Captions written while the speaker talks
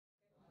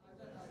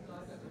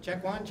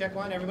Check one, check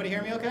one. Everybody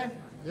hear me okay?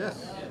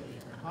 Yes.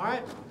 All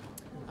right.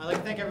 I'd like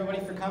to thank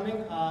everybody for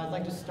coming. I'd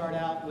like to start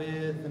out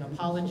with an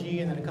apology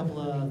and then a couple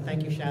of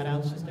thank you shout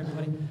outs just to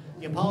everybody.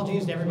 The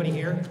apologies to everybody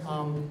here.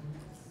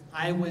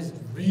 I was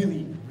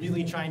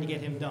really trying to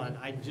get him done.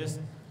 I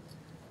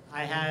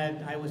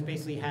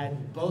basically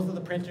had both of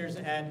the printers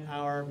at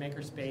our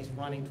makerspace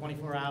running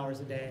 24 hours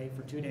a day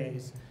for 2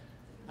 days.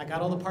 I got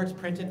all the parts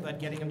printed, but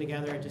getting them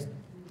together,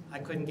 I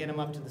couldn't get them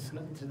up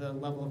to the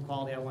level of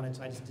quality I wanted,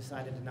 so I just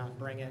decided to not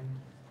bring it.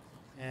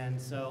 And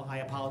so I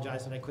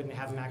apologize that I couldn't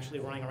have them actually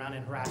running around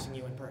and harassing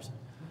you in person.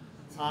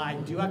 I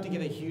do have to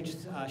give a huge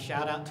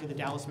shout out to the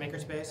Dallas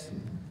Makerspace.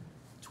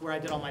 It's where I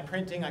did all my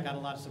printing. I got a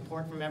lot of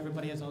support from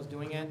everybody as I was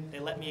doing it. They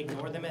let me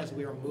ignore them as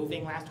we were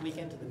moving last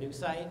weekend to the new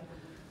site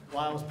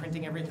while I was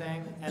printing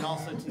everything. And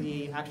also to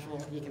the actual,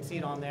 you can see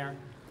it on there,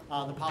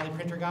 the poly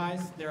printer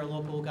guys. They're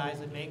local guys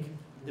that make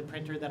the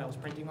printer that I was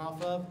printing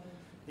off of.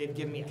 They've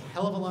given me a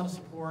hell of a lot of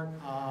support.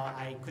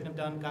 I couldn't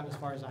have gotten as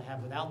far as I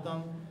have without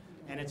them.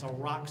 And it's a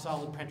rock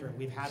solid printer.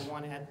 We've had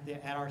one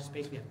at our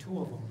space. We have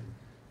 2 of them.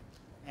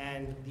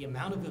 And the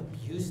amount of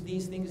abuse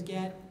these things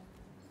get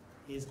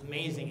is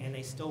amazing, and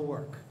they still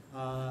work.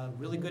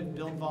 Really good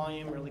build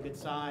volume, really good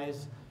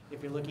size.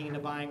 If you're looking into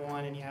buying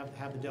one and you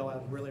have the dough, I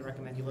would really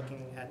recommend you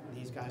looking at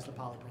these guys, the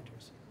poly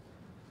printers.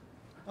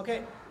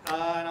 Okay,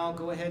 and I'll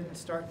go ahead and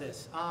start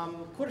this.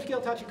 Quarter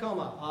scale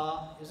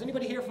Tachikoma. Is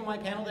anybody here from my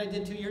panel that I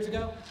did 2 years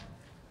ago?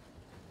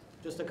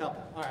 Just a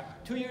couple. All right.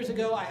 2 years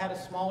ago, I had a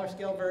smaller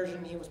scale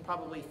version. He was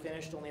probably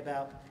finished only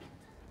about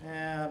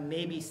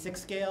maybe 6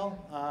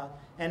 scale.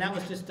 And that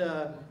was just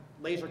a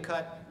laser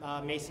cut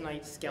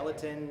masonite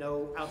skeleton,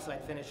 no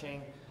outside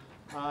finishing.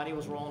 And he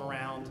was rolling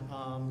around.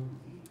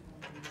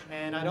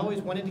 And I'd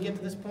always wanted to get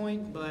to this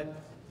point, but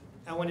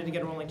I wanted to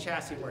get a rolling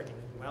chassis working.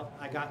 Well,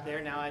 I got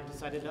there. Now I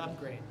decided to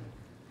upgrade.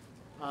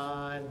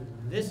 And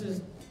this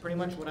is pretty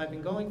much what I've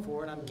been going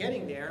for, and I'm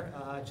getting there.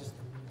 Just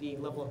the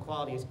level of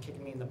quality is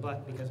kicking me in the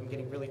butt because I'm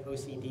getting really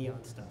OCD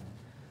on stuff.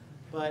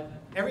 But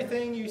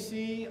everything you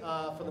see,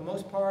 for the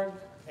most part,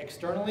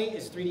 externally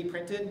is 3D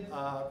printed,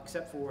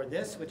 except for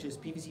this, which is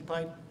PVC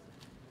pipe,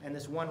 and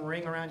this one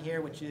ring around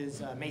here, which is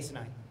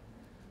masonite.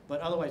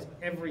 But otherwise,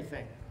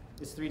 everything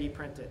is 3D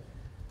printed.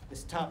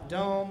 This top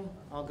dome,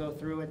 I'll go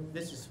through it.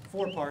 This is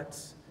 4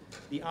 parts.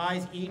 The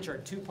eyes each are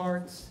 2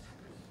 parts.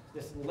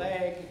 This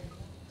leg,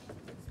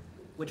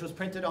 which was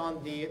printed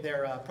on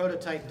their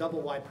prototype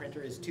double wide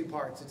printer, is 2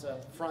 parts. It's a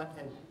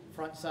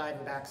front side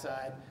and back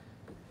side.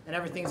 And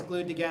everything's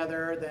glued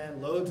together,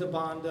 then loads of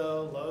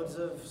Bondo, loads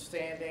of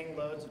sanding,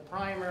 loads of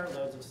primer,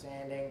 loads of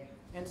sanding,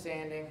 and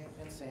sanding,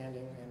 and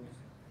sanding, and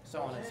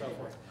so on and so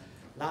forth.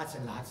 Lots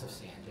and lots of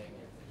sanding,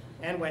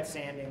 and wet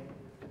sanding,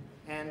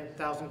 and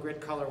 1,000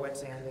 grit color wet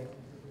sanding.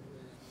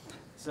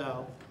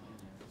 So,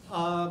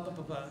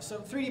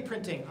 so 3D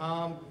printing.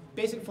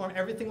 Basic form,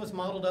 everything was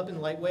modeled up in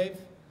Lightwave.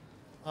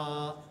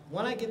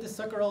 When I get this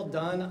sucker all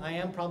done, I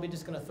am probably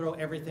just going to throw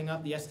everything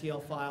up, the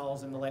STL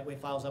files and the Lightwave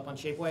files up on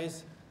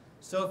Shapeways.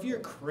 So if you're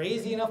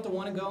crazy enough to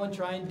want to go and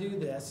try and do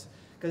this,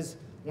 because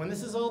when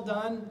this is all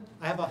done,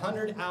 I have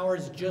 100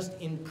 hours just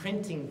in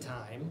printing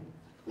time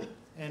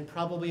and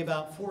probably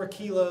about 4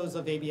 kilos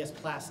of ABS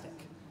plastic.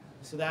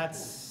 So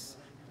that's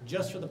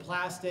just for the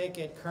plastic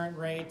at current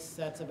rates,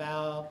 that's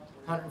about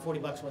 140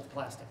 bucks worth of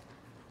plastic.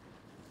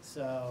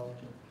 So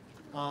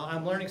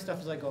I'm learning stuff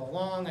as I go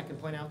along. I can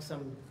point out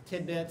some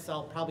tidbits.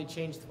 I'll probably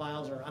change the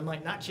files, or I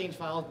might not change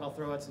files, but I'll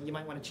throw it. So you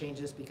might want to change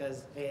this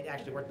because it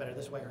actually worked better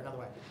this way or another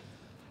way.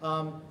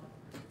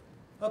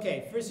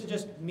 Okay, first is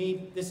just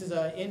me. This is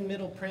an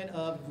in-middle print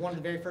of one of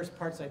the very first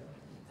parts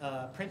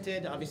I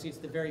printed. Obviously, it's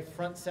the very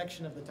front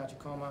section of the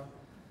Tachikoma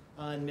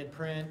in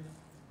mid-print.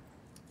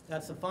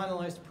 That's the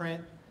finalized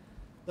print.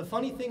 The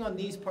funny thing on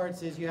these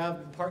parts is you have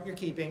the part you're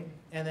keeping,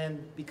 and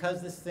then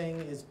because this thing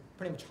is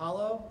pretty much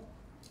hollow,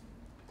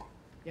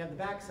 you have the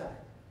back side.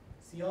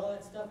 See all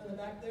that stuff in the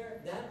back there?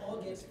 That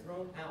all gets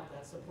thrown out,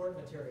 that support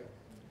material.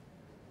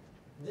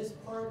 This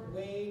part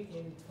weighed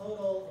in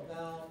total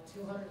about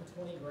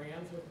 220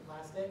 grams worth of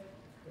plastic.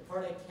 The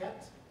part I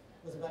kept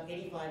was about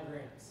 85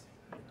 grams.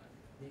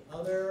 The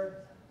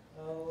other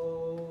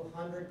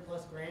 100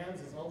 plus grams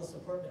is all the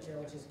support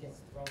material which just gets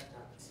thrown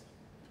out.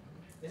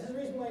 This is the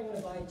reason why you want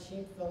to buy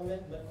cheap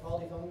filament but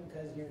quality filament,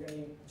 because you're going to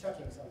be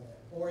chucking some of it.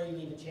 Or you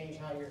need to change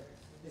how you're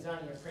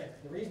designing your print.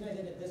 The reason I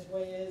did it this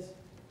way is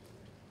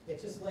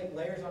it's just like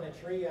layers on a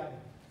tree. You have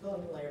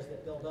filament layers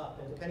that build up,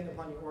 and depending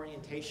upon your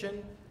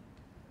orientation,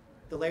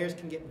 the layers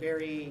can get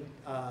very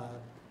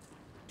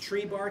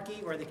tree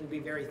barky, or they can be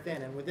very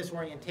thin. And with this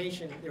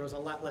orientation, there was a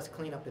lot less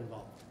cleanup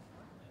involved.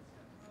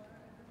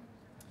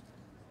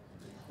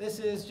 This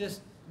is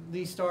just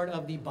the start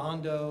of the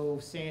Bondo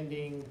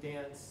sanding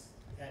dance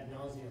ad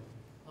nauseum.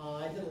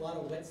 I did a lot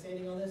of wet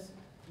sanding on this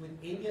with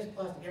ABS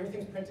plastic.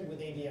 Everything's printed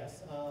with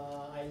ABS.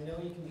 I know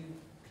you can do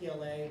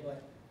PLA,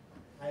 but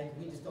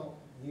we just don't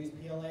use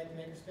PLA at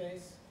the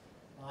makerspace.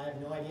 I have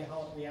no idea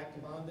how it will react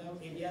to Bondo.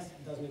 ABS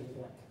doesn't even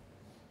work.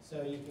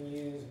 So you can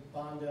use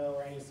Bondo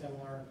or any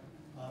similar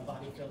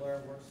body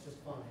filler, works just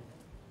fine.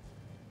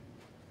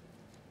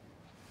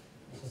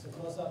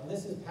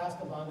 this is past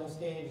the Bondo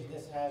stage.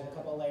 This has a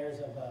couple layers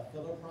of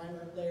filler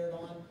primer layered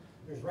on.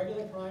 There's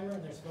regular primer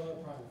and there's filler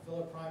primer.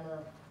 Filler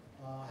primer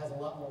has a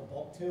lot more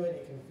bulk to it.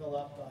 It can fill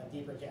up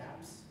deeper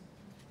gaps.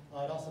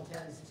 It also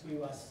tends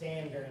to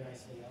sand very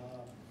nicely.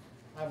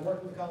 I've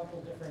worked with a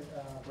couple different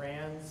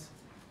brands.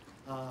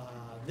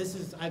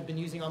 I've been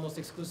using almost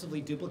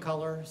exclusively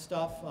Duplicolor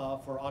stuff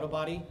for auto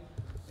body.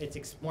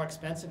 It's more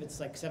expensive. It's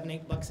like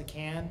 $7, $8 a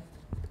can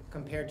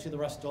compared to the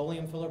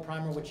Rust-Oleum filler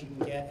primer, which you can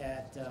get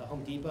at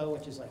Home Depot,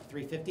 which is like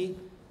 $3.50.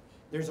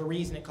 There's a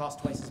reason it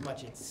costs twice as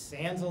much. It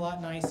sands a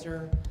lot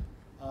nicer.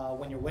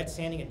 When you're wet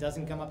sanding, it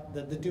doesn't gum up.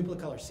 The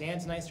Duplicolor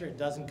sands nicer. It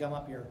doesn't gum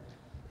up your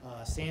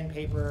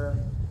sandpaper.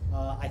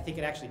 I think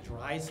it actually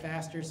dries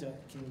faster, so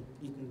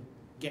you can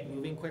get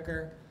moving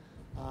quicker.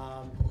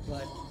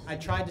 But I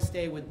tried to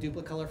stay with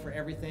Duplicolor for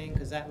everything,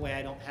 because that way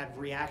I don't have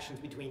reactions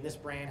between this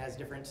brand has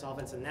different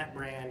solvents than that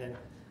brand. And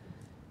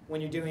when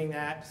you're doing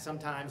that,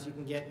 sometimes you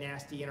can get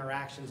nasty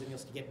interactions and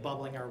you'll get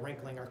bubbling or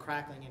wrinkling or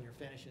crackling in your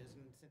finishes.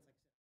 And since